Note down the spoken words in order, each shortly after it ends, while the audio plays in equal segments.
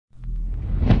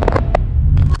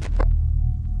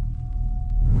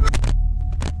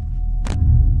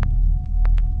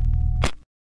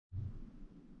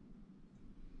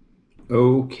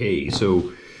Okay,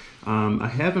 so I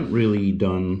haven't really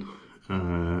done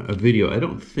a video, I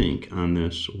don't think, on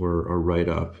this or a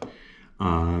write-up.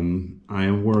 I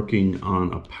am working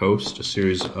on a post, a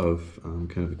series of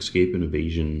kind of escape and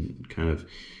evasion kind of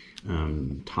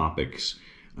topics.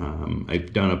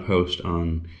 I've done a post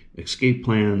on escape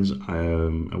plans.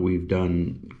 We've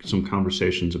done some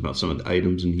conversations about some of the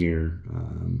items in here,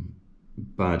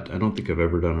 but I don't think I've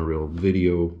ever done a real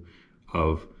video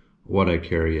of what I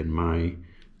carry in my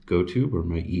go-to or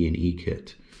my E&E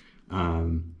kit.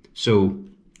 So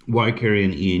why carry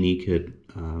an E&E kit?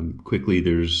 Quickly,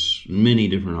 there's many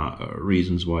different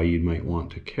reasons why you might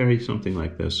want to carry something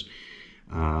like this.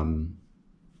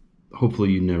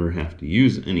 Hopefully you never have to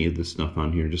use any of this stuff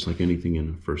on here, just like anything in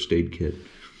a first aid kit.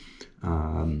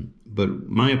 But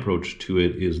my approach to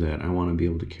it is that I want to be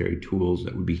able to carry tools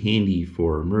that would be handy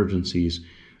for emergencies,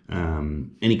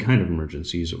 any kind of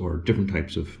emergencies or different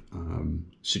types of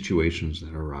situations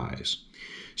that arise.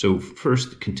 So first,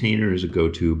 the container is a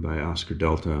go-to by Oscar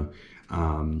Delta.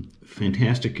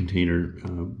 Fantastic container,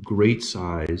 great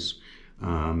size.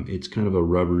 It's kind of a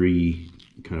rubbery,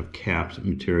 kind of capped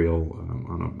material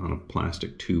on a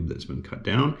plastic tube that's been cut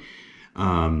down.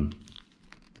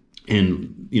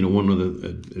 And you know, one of the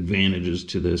advantages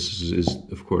to this is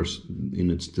of course, in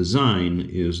its design,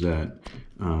 is that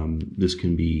this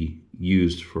can be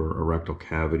used for a rectal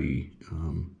cavity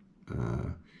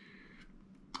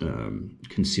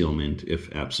concealment if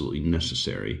absolutely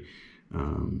necessary.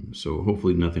 So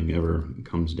hopefully nothing ever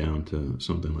comes down to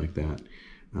something like that.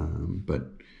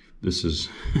 But this is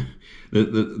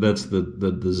that's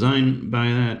the design by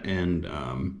that, and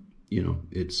you know,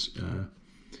 it's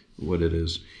what it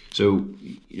is. So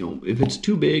you know, if it's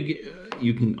too big,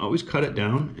 you can always cut it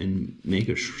down and make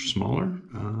it smaller.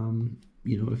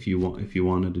 You know, if you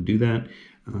wanted to do that,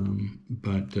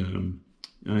 but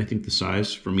I think the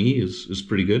size for me is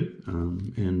pretty good,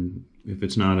 and if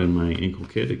it's not in my ankle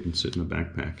kit, it can sit in a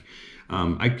backpack.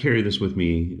 I carry this with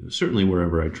me certainly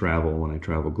wherever I travel, when I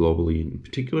travel globally in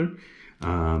particular.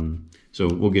 So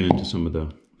we'll get into some of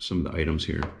the items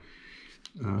here.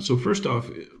 So first off,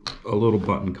 a little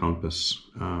button compass.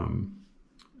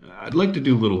 I'd like to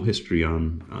do a little history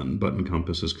on button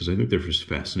compasses because I think they're just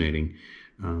fascinating.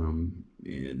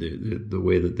 The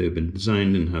way that they've been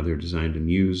designed and how they're designed and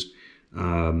used.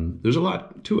 There's a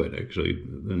lot to it, actually,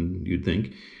 than you'd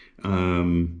think.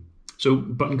 So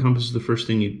button compass is the first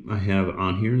thing I have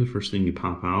on here, the first thing you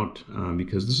pop out,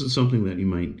 because this is something that you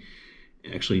might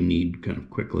actually need kind of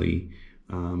quickly,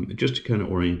 just to kind of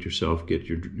orient yourself, get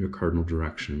your cardinal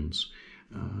directions,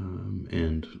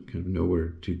 and kind of know where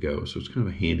to go. So it's kind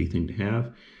of a handy thing to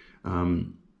have.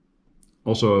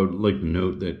 Also, I would like to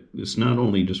note that it's not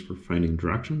only just for finding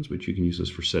directions, but you can use this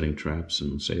for setting traps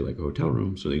in, say, like a hotel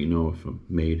room, so that you know if a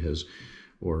maid has,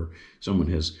 or someone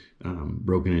has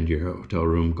broken into your hotel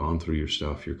room, gone through your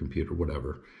stuff, your computer,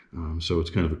 whatever. So it's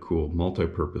kind of a cool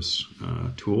multi-purpose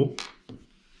tool.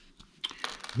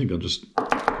 I think I'll just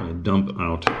kind of dump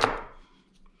out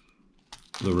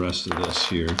the rest of this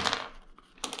here.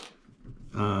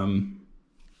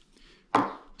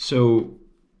 So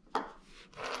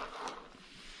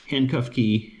handcuff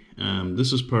key.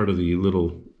 This is part of the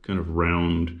little kind of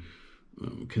round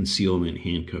concealment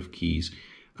handcuff keys.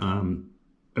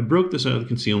 I broke this out of the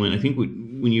concealment. I think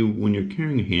when you're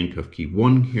carrying a handcuff key,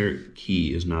 one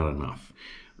key is not enough.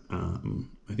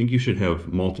 I think you should have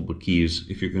multiple keys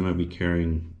if you're going to be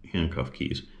carrying handcuff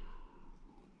keys.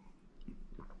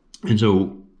 And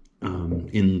so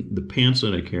in the pants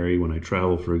that I carry when I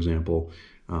travel, for example,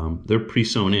 they're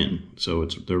pre-sewn in, so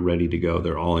they're ready to go.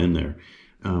 They're all in there.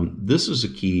 This is a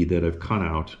key that I've cut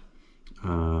out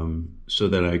so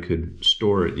that I could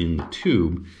store it in the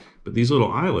tube. But these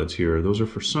little eyelets here, those are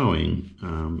for sewing.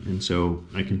 And so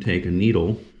I can take a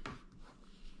needle,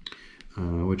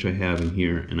 which I have in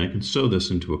here, and I can sew this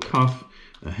into a cuff,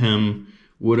 a hem,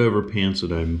 whatever pants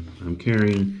that I'm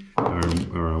carrying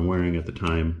or I'm wearing at the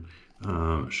time,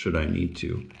 should I need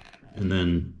to. And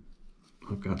then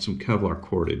I've got some Kevlar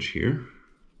cordage here.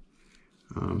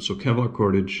 So Kevlar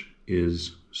cordage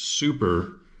is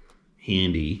super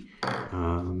handy.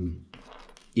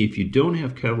 If you don't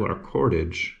have Kevlar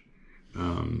cordage,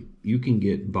 you can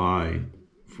get by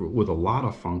with a lot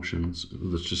of functions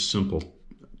with just simple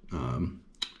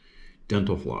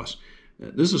dental floss.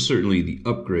 This is certainly the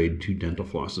upgrade to dental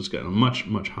floss. It's got a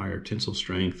much higher tensile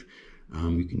strength.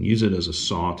 You can use it as a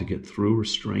saw to get through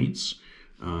restraints.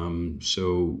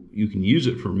 So you can use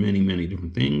it for many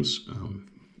different things.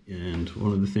 And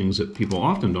one of the things that people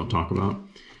often don't talk about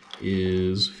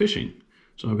is fishing.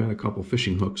 So I've got a couple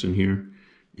fishing hooks in here,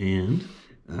 and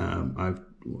I've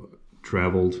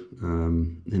traveled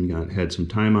and had some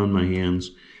time on my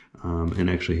hands, and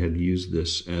actually had used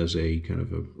this as a kind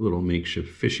of a little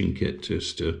makeshift fishing kit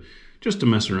just to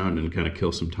mess around and kind of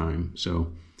kill some time.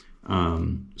 So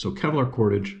so Kevlar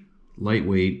cordage,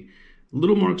 lightweight, a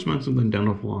little more expensive than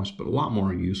dental floss, but a lot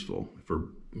more useful for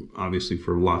obviously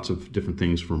for lots of different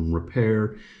things, from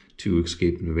repair to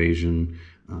escape and evasion,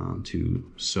 to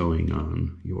sewing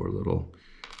on your little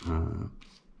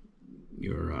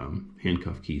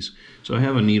handcuff keys. So I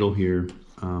have a needle here.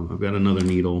 I've got another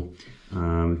needle.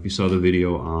 If you saw the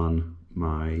video on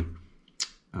my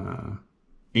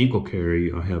ankle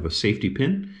carry, I have a safety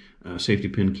pin. Safety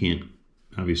pin can't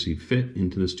obviously fit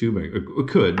into this tube. It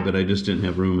could, but I just didn't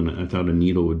have room, and I thought a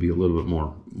needle would be a little bit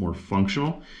more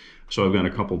functional. So I've got a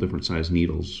couple different size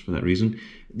needles for that reason.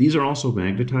 These are also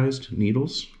magnetized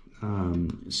needles.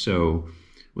 So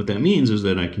what that means is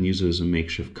that I can use it as a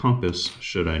makeshift compass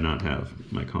should I not have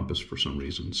my compass for some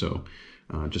reason. So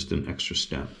just an extra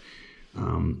step.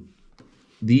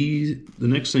 The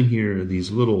next thing here are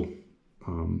these little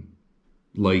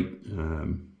light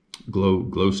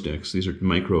glow sticks. These are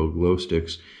micro glow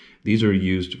sticks. These are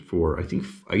used for, I think,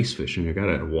 ice fishing. I got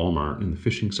it at Walmart in the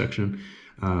fishing section.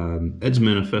 Ed's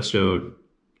manifesto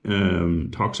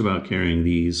talks about carrying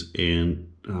these,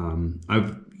 and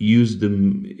I've used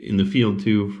them in the field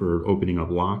too for opening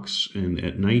up locks and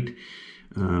at night,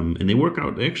 and they work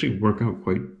out. They actually work out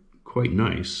quite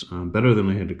nice, better than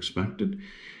I had expected.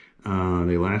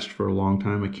 They last for a long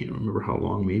time. I can't remember how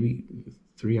long, maybe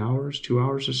 3 hours, 2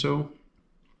 hours or so.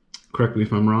 Correct me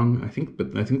if I'm wrong. I think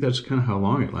that's kind of how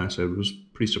long it lasts. I was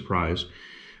pretty surprised.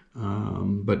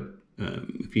 But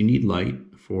if you need light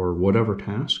for whatever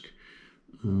task,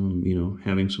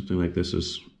 having something like this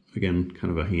is, again,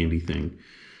 kind of a handy thing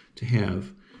to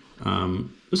have.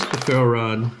 This is the ferro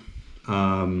rod.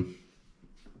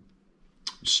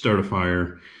 Start a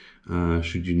fire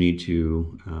should you need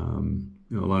to.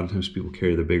 A lot of times people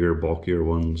carry the bigger, bulkier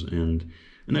ones, and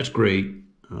that's great.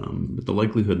 But the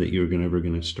likelihood that you're ever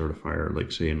going to start a fire,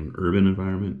 like say in an urban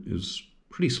environment, is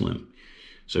pretty slim.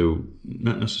 So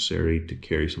not necessary to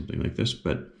carry something like this,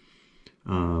 but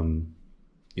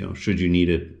should you need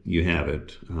it, you have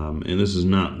it. And this is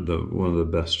not one of the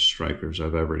best strikers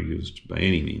I've ever used by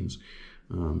any means.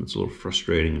 It's a little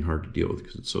frustrating and hard to deal with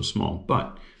because it's so small,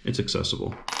 but it's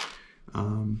accessible.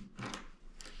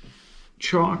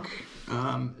 Chalk.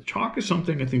 Chalk is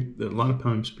something I think that a lot of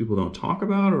times people don't talk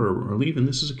about or leave, and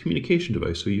this is a communication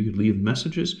device. So you could leave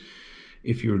messages.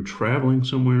 If you're traveling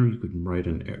somewhere, you could write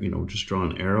just draw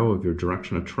an arrow of your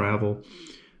direction of travel.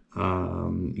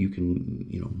 You can,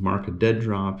 mark a dead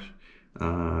drop,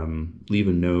 leave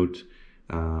a note,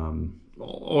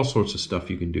 all sorts of stuff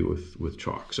you can do with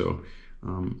chalk. So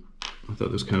I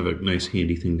thought this was kind of a nice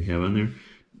handy thing to have on there.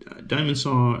 Diamond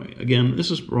saw, again, this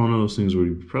is one of those things where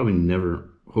you probably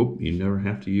hope you never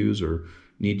have to use or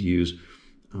need to use,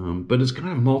 but it's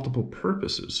got multiple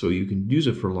purposes. So you can use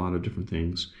it for a lot of different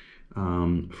things,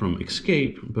 from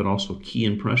escape, but also key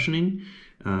impressioning.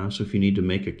 So if you need to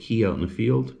make a key out in the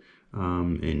field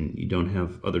and you don't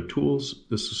have other tools,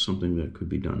 this is something that could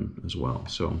be done as well.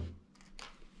 So,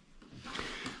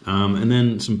 and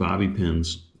then some bobby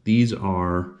pins. These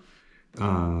are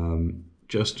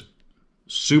just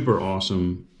super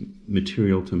awesome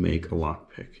material to make a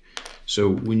lockpick. So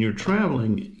when you're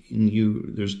traveling,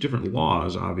 there's different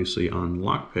laws, obviously, on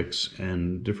lockpicks,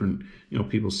 and different,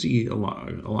 people see a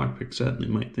lockpick set and they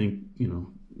might think,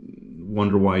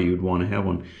 wonder why you'd want to have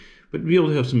one. But to be able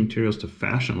to have some materials to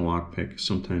fashion a lockpick is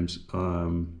sometimes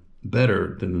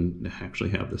better than to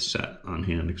actually have the set on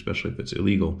hand, especially if it's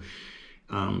illegal.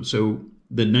 So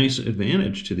the nice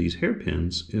advantage to these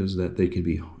hairpins is that they can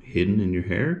be hidden in your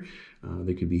hair.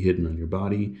 They could be hidden on your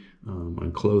body,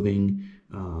 on clothing,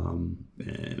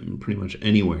 and pretty much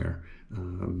anywhere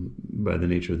by the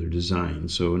nature of their design.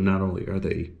 So not only are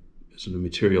they sort of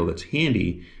material that's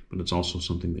handy, but it's also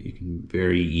something that you can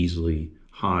very easily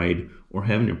hide or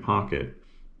have in your pocket,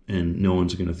 and no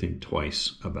one's going to think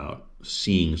twice about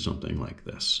seeing something like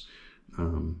this,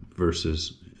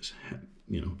 versus,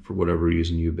 for whatever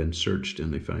reason you've been searched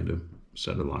and they find a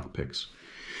set of lockpicks.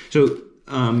 So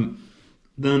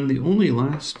then the only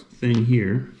last thing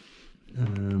here,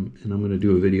 and I'm going to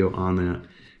do a video on that,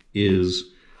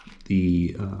 is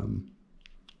the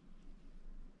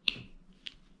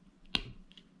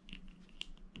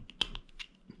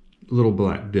little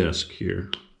black disc here,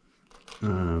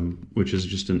 which is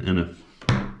just an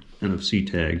NFC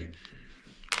tag,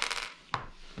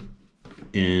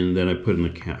 and that I put in the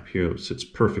cap here. It sits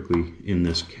perfectly in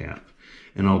this cap,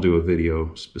 and I'll do a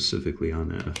video specifically on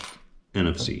that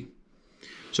NFC.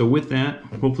 So with that,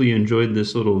 hopefully you enjoyed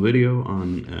this little video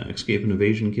on Escape and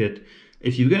Evasion Kit.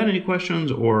 If you've got any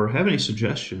questions or have any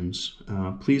suggestions,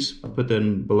 please put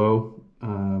them below.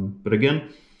 But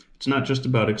again, it's not just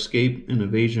about escape and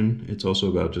evasion, it's also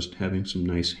about just having some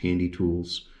nice handy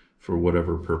tools for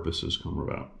whatever purposes come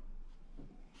about.